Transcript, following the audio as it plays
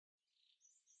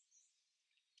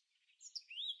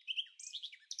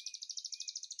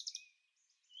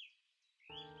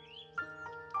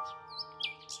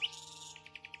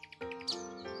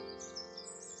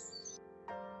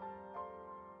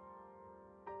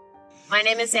My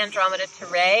name is Andromeda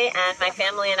Turre, and my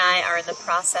family and I are in the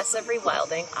process of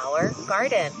rewilding our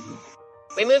garden.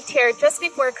 We moved here just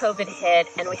before COVID hit,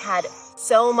 and we had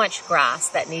so much grass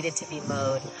that needed to be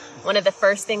mowed. One of the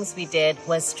first things we did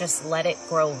was just let it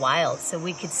grow wild so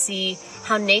we could see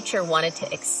how nature wanted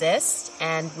to exist,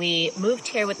 and we moved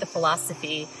here with the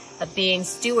philosophy of being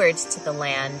stewards to the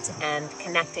land and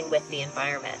connecting with the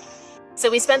environment.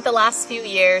 So we spent the last few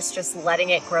years just letting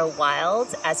it grow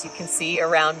wild, as you can see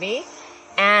around me.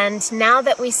 And now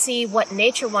that we see what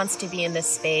nature wants to be in this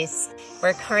space,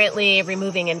 we're currently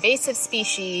removing invasive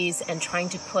species and trying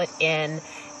to put in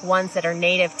ones that are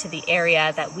native to the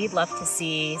area that we'd love to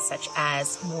see, such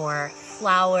as more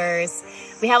flowers.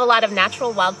 We have a lot of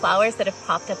natural wildflowers that have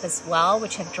popped up as well,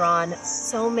 which have drawn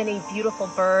so many beautiful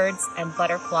birds and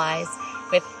butterflies,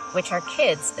 which our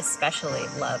kids especially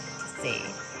love to see.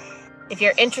 If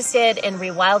you're interested in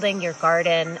rewilding your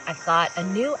garden, I've got a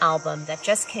new album that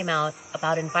just came out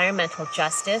about environmental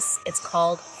justice. It's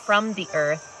called From the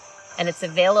Earth, and it's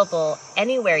available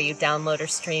anywhere you download or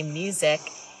stream music.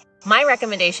 My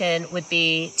recommendation would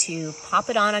be to pop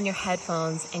it on your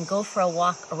headphones and go for a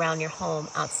walk around your home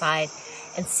outside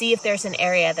and see if there's an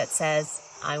area that says,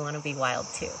 I want to be wild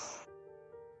too.